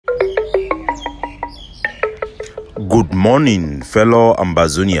Good morning, fellow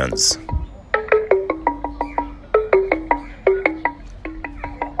Ambazonians.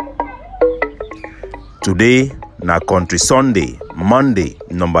 Today, na Country Sunday, Monday,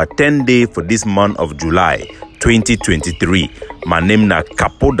 number 10 day for this month of July 2023. My name na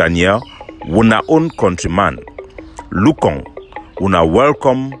Capo Daniel, una own countryman. Lukong, una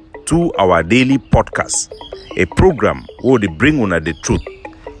welcome to our daily podcast, a program where they bring una the truth,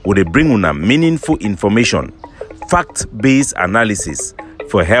 where they bring una meaningful information, fact-based analysis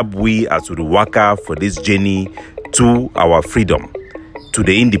for help we as we waka for this journey to our freedom, to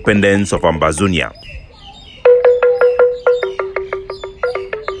the independence of Ambazonia.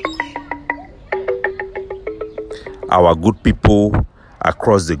 Our good people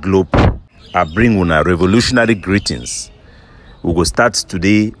across the globe are bringing una revolutionary greetings. We will start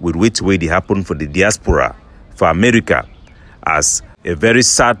today with which way they happen for the diaspora, for America, as a very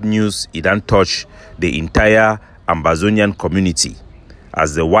sad news it don't touch the entire Ambazonian community,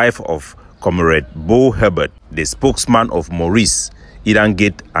 as the wife of Comrade Boh Hebert, the spokesman of Maurice, it don't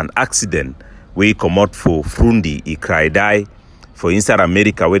get an accident where he come out for Fru Ndi, he cry die for inside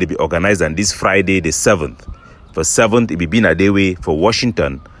America, where they be organized on this Friday the 7th. For 7th, it be been a day way for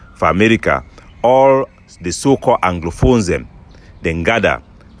Washington, for America. All the so-called Anglophones them, then gather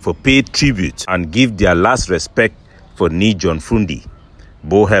for pay tribute and give their last respect for Ni John Fru Ndi.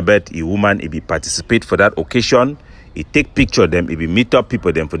 Boh Hebert, a woman, he be participate for that occasion. He take picture of them, he be meet up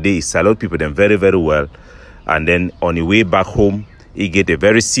people them for day, he salute people them very, very well. And then on the way back home, he get a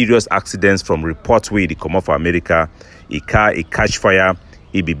very serious accident from reports where he come off America. A car, he catch fire,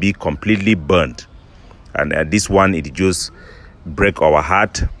 he be completely burned. And this one, it just break our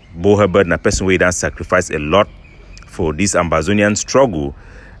heart. Boh Hebert, a person who done sacrifice a lot for this Ambazonian struggle.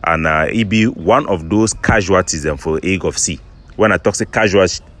 And he be one of those casualties for Egg of Sea. When I talk say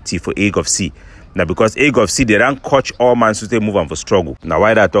casualty for Egg of Sea, now because Egg of Sea, they don't catch all man so they move on for struggle. Now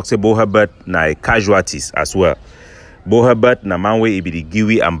why that talk say Boh Hebert, na casualties as well. Boh Hebert, na man way he be the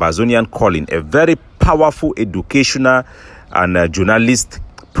Giwi Ambazonian calling, a very powerful educational and journalist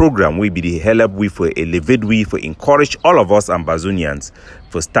program we be the help we for elevate we for encourage all of us Ambazonians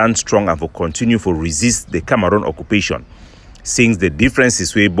for stand strong and for continue for resist the Cameroon occupation. Since the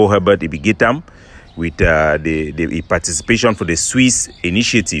differences where Boh Hebert be get them with the participation for the Swiss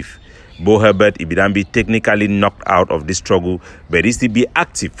initiative, Boh Hebert he be technically knocked out of this struggle, but he still be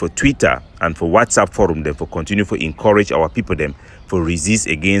active for Twitter and for WhatsApp forum them for continue for encourage our people them for resist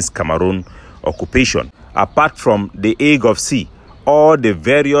against Cameroon occupation. Apart from the Egg of Sea, all the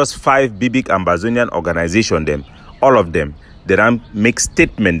various 5 big Ambazonian organizations, them, all of them, they don't make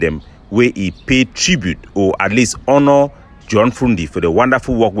statement them where he pay tribute or at least honor John Fru Ndi for the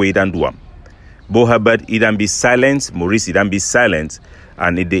wonderful work where he done do. Boh Hebert, he don't be silent. Maurice, he don't be silent.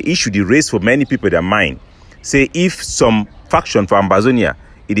 And the issue they raise for many people in their mind, say if some faction for Ambazonia,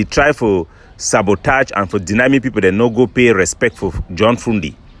 it try for sabotage and for deny me people that no go pay respect for John Fru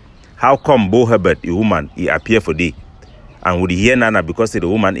Ndi, how come Boh Hebert, a woman, he appear for day? And would hear Nana because the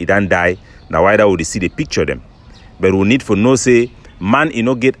woman he don't die. Now why that would see the picture them? But we need for no say man he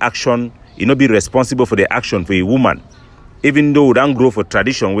no get action, he no be responsible for the action for a woman. Even though we don't grow for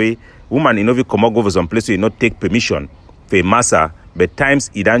tradition way, woman he no be come out go for some place where he not take permission for a massa, but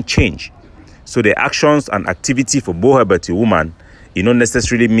times it don't change. So the actions and activity for Boh Hebert a woman, it not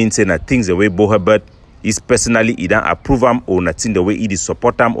necessarily means saying that things the way Boh Hebert is personally he don't approve them or nothing the way he is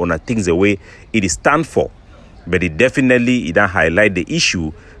support them or not things the way it is stand for. But it definitely don't highlight the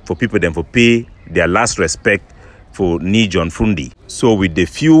issue for people then for pay their last respect for Ni John Fru Ndi. So with the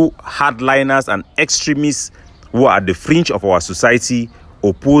few hardliners and extremists who are at the fringe of our society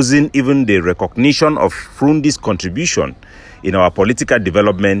opposing even the recognition of Fru Ndi's contribution in our political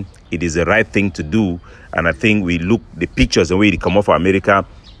development, it is the right thing to do. And I think we look the pictures and way they come off America,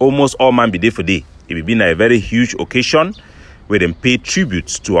 almost all man be there for day. It will be a very huge occasion where they pay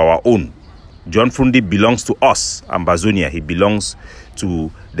tributes to our own. John Fru Ndi belongs to us, Ambazonia. He belongs to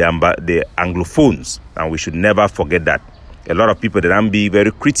the Anglophones, and we should never forget that. A lot of people that can be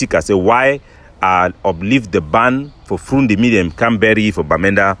very critical say why uplift the ban for Fru Ndi medium Canberra for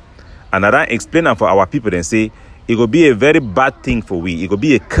Bamenda, and I don't explain them for our people and say it will be a very bad thing for we. It will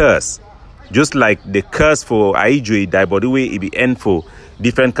be a curse, just like the curse for Aijwe Daibodiwe. It be end for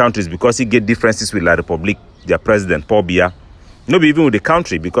different countries because he get differences with La Republic, their president Paul Biya. No be even with the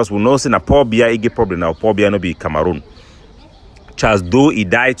country because we know saying a Paul Biya he get problem now. Paul Biya no be Cameroon. Charles though he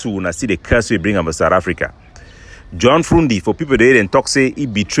died too, when I see the curse we bring about South Africa. John Fru Ndi, for people they didn't talk say he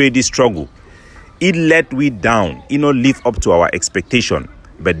betrayed this struggle. He let we down. He not live up to our expectation.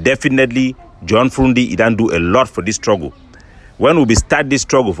 But definitely John Fru Ndi he done do a lot for this struggle. When we start this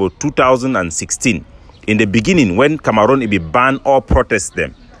struggle for 2016, in the beginning when Cameroon be ban all protest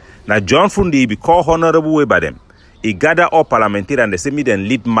them. Now John Fru Ndi be call Honorable Hebert them. He gather all parliamentarians and they say me then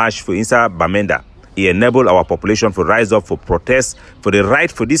lead march for inside Bamenda. He enable our population to rise up for protest for the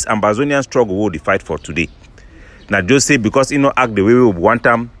right for this Ambazonian struggle we fight for today. Now just say because act the way we want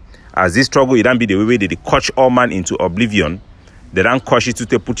them, as this struggle it don't be the way they coach all man into oblivion, they don't coach it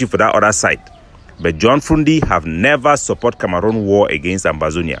to put you for that other side. But John Fru Ndi have never support Cameroon war against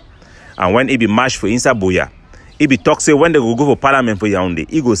Ambazonia. And when he be march for inside Boya, he be talk say when they go for parliament for Yaoundé,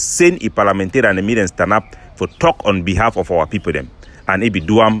 he go send a parliamentarian and meet and stand up for talk on behalf of our people them. And he be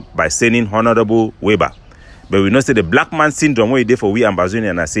do them by sending Honorable Hebert. But we know say the black man syndrome where he did for we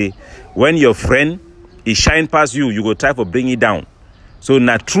Ambazonia, and I say when your friend he shine past you, you go try to bring it down. So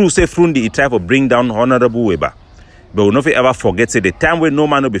not true say Fru Ndi he try to bring down Honorable Hebert. But we not ever forget say the time when no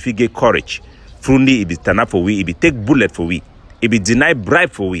man no be fit get courage. Fru Ndi he be stand up for we, he be take bullet for we, he be deny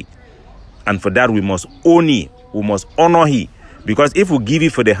bribe for we. And for that we must own it, we must honor he. Because if we give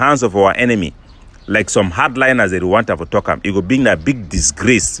it for the hands of our enemy, like some hardliners that we want to talk about, it will bring a big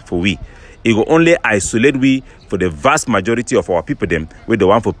disgrace for we. It will only isolate we for the vast majority of our people them where they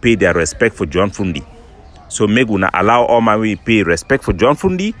want to pay their respect for John Fru Ndi. So make we not allow all my we pay respect for John Fru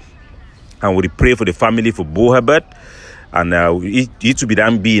Ndi, and we pray for the family for Boh Hebert. And it to be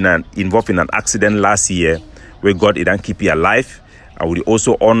done being involved in an accident last year where God didn't keep you alive. I would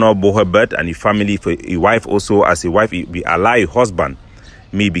also honor Boh Hebert and his family for his wife also. As a wife, we allow his husband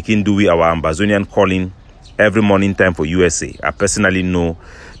me begin doing our Ambazonian calling every morning time for USA. I personally know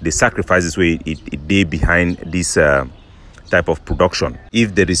the sacrifices where it did behind this type of production.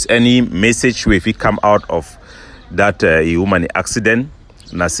 If there is any message where if it come out of that human accident,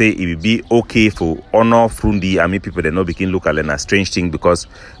 and I say it will be okay for honor Fru Ndi. I mean, people they not begin look at it as a strange thing because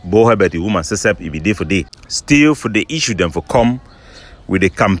Boh Hebert, the woman, says it will be day for day. Still, for the issue them for come with a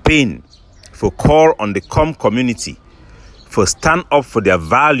campaign for call on the Com community for stand up for their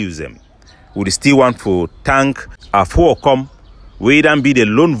values. Them, we still want to thank Fo A Kom. We don't be the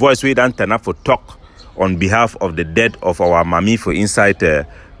lone voice. We don't turn up for talk on behalf of the death of our mommy for inside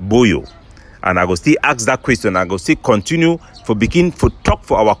Boyo. And I go still ask that question. I go still continue for begin for talk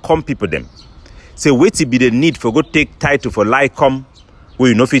for our Com people them. Say wait to be the need for go take title for lie Com where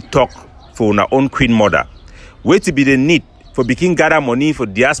you know fit talk for our own queen mother. Wait to be the need for begin gather money for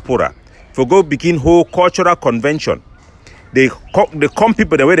diaspora for go begin whole cultural convention. The Com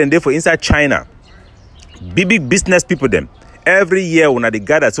people the way they for inside China. Big business people them. Every year when they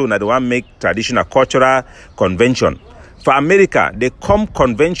gather so when they want make traditional cultural convention. For America, the Com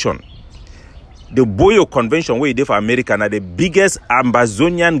convention. The Boyo convention where they for America are the biggest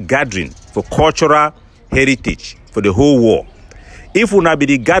Ambazonian gathering for cultural heritage for the whole world. If we not be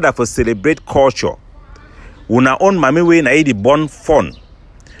the gather for celebrate culture, we not own mami way na the born fun.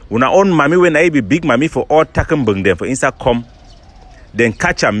 We not own mami way na be big mami for all takembung them for inside Com. Then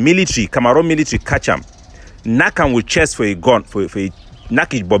catch a military, Cameroon military catch them. Knock him with chest for a gun, for a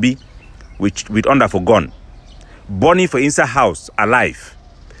knock it Bobby with under for gun. Bonnie for inside house alive.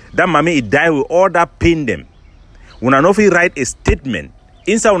 That mommy it die with all that pain them. When I know if he write a statement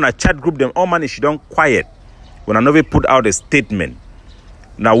inside when I chat group them all man she don't quiet. When I know if put out a statement.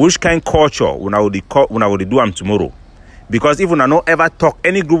 Now which kind of culture when I would do them tomorrow? Because if when I not ever talk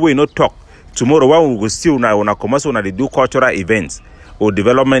any group will not talk tomorrow when we go still now when I commerce when they do cultural events or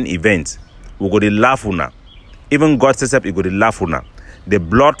development events we go to laugh una. Even God says up, he go to laugh una. The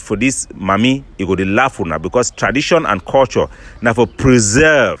blood for this mommy, he go to laugh una because tradition and culture now for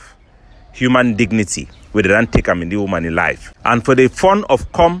preserve human dignity where they don't take them in the woman in life. And for the fun of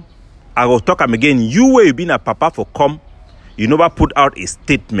Com, I will talk them again. You where you been a papa for Com, you never put out a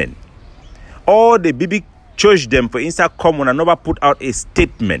statement. All the big church them for inside Com when I never put out a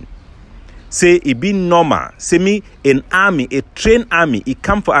statement. Say it be normal. Say me an army, a trained army, it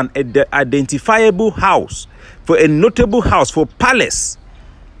come for an identifiable house. For a notable house, for palace,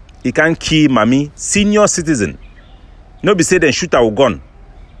 he can kill mommy, senior citizen. No be say then shoot our gun.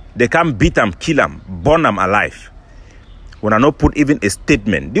 They can beat them, kill them, burn them alive. When I not put even a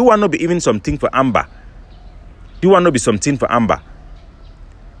statement, do want not be even something for Amber. Do want not be something for Amber.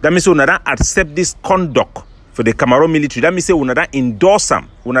 That means we not accept this conduct for the Cameroon military. That means we not endorse them.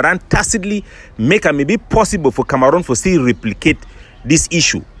 We not tacitly make it maybe possible for Cameroon for still replicate this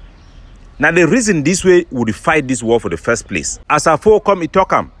issue. Now the reason this way would fight this war for the first place. As a Fo A Kom it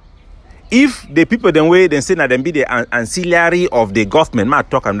talk if the people then way then say that them be the ancillary of the government, ma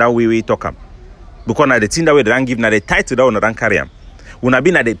talk that way talk because now the thing that way they don't give now the title that we don't carry them. We not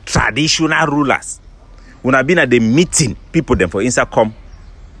been at the traditional rulers. We not been at the meeting people them for inside Com.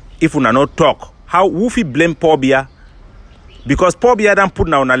 If we not talk, how who fi blame Paul Biya? Because Paul Biya don't put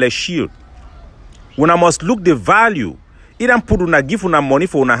now on a shield. Una must look the value. He don't put una give una money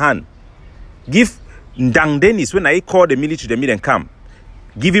for una hand. Give Ndang Dennis when I call the military, the million come.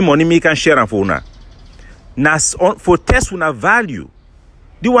 Give him money, make and share and for una. Nas for test una value.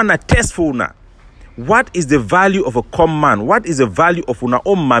 Do wanna test for una. What is the value of a common man? What is the value of una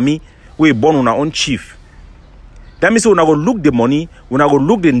own mommy we born una own chief? That means una go look the money, una go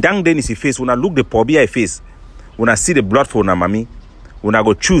look the Ndang Dennis face, una look the Pobia face, una see the blood for una mommy, una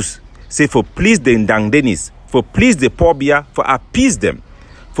go choose. Say for please the Ndang Dennis, for please the Pobia, for appease them,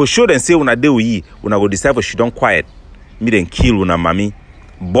 for show them say una de we, una go decide for she don't quiet, me then kill una mommy,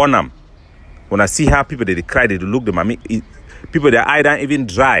 burn them. When I see how people they cry, they look the mommy, people their eye don't even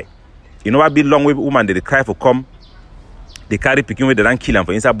dry. You know what be long way woman they cry for come, they carry picking with they don't kill them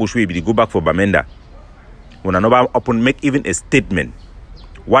for inside bush way, they go back for Bamenda. When another open make even a statement.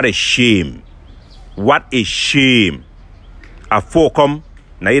 What a shame. What a shame. A Fo A Kom,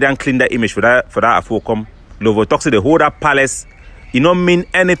 now you don't clean that image for that a Fo A Kom. Lovo talks to the whole that palace. It don't mean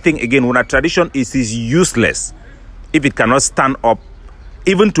anything again. When a tradition is useless if it cannot stand up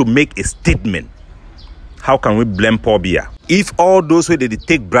even to make a statement. How can we blame Pobia? If all those who they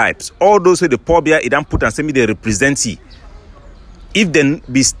take bribes, all those who the Pobia, it don't put and say me they represent you. If then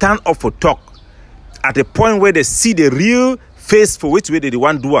be stand up for talk at a point where they see the real face for which way they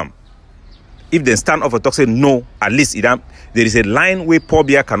want to do them. If they stand up for talk say no, at least it don't, there is a line where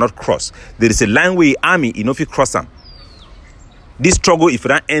Pobia cannot cross. There is a line where army enough to cross them. This struggle if it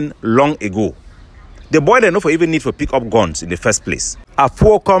don't end long ago. The boy they know for even need for pick up guns in the first place. A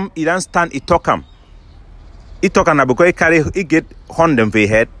Fo A Kom, he don't stand, he talk him. He talk him because he carry, he get horn them for his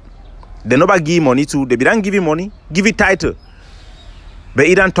head. They never give money to, they don't give him money, give it title. But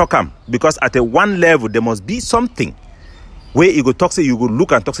he don't talk him because at a one level there must be something where you go talk say you go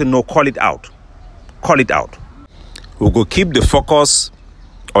look and talk say no, call it out. Call it out. We go keep the focus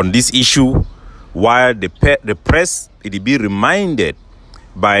on this issue while the press it be reminded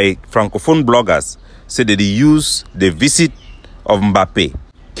by francophone bloggers say that they use the visit of Mbappe,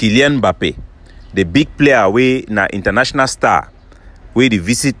 Kylian Mbappe, the big player way na international star, where they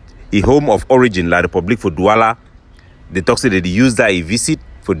visit a home of origin La Republique for Douala. They talk say that they use that a visit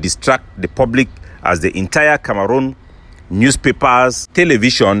for distract the public as the entire Cameroon newspapers,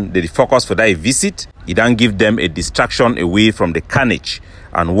 television, they focus for that visit. It don't give them a distraction away from the carnage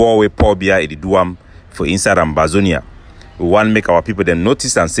and war where Pobia it do for inside Ambazonia. We want to make our people then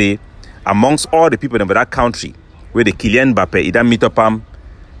notice and say, amongst all the people in that country, where the Kylian Mbappe, it don't meet up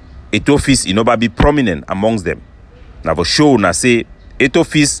Etofis, it nobody be prominent amongst them. Now for sure, now say,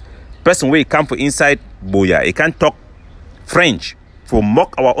 Etofis, person where he come for inside Boya, he can't talk French for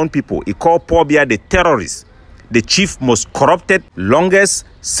mock our own people. He call Pobia the terrorist, the chief most corrupted, longest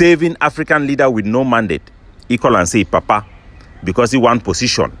saving African leader with no mandate. He call and say, Papa, because he want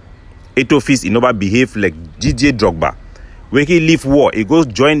position. Etofis, he never behave like DJ Drogba. When he leave war, he goes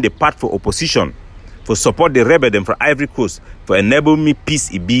join the part for opposition, for support the rebel them from Ivory Coast, for enable me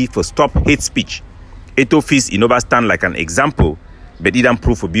peace it be, for stop hate speech. Etofis, he never stand like an example, but he don't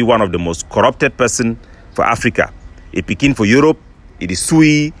prove to be one of the most corrupted person for Africa. He picking for Europe, it is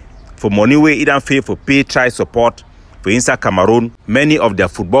sui, for money where he don't pay for pay, try support, for inside Cameroon, many of their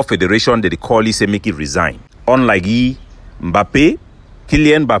football federation that they call it say make it resign. Unlike he, Mbappe,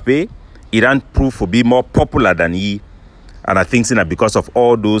 Kylian Mbappe, he don't prove to be more popular than he. And I think that because of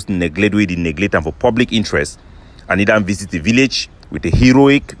all those neglect and for public interest, and he don't visit the village with a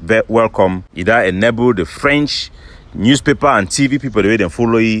heroic welcome, he don't enable the French newspaper and TV people the way they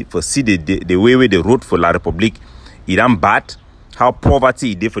follow you for see the way they wrote for La Republique. He don't bat how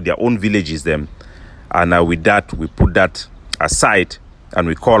poverty is for their own villages them. And with that, we put that aside and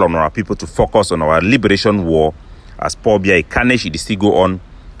we call on our people to focus on our liberation war as Pobia carnage it still go on.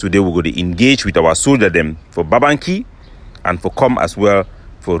 Today we're going to engage with our soldier them for Babanki and for come as well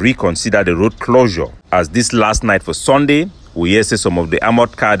for reconsider the road closure. As this last night for Sunday, we hear say some of the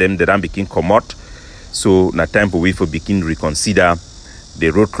armored car them they don't begin come out. So now time for we for begin reconsider the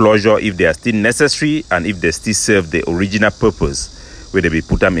road closure if they are still necessary and if they still serve the original purpose where they be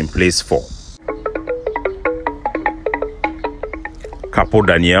put them in place for. Capo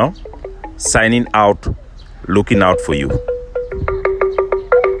Daniel signing out, looking out for you.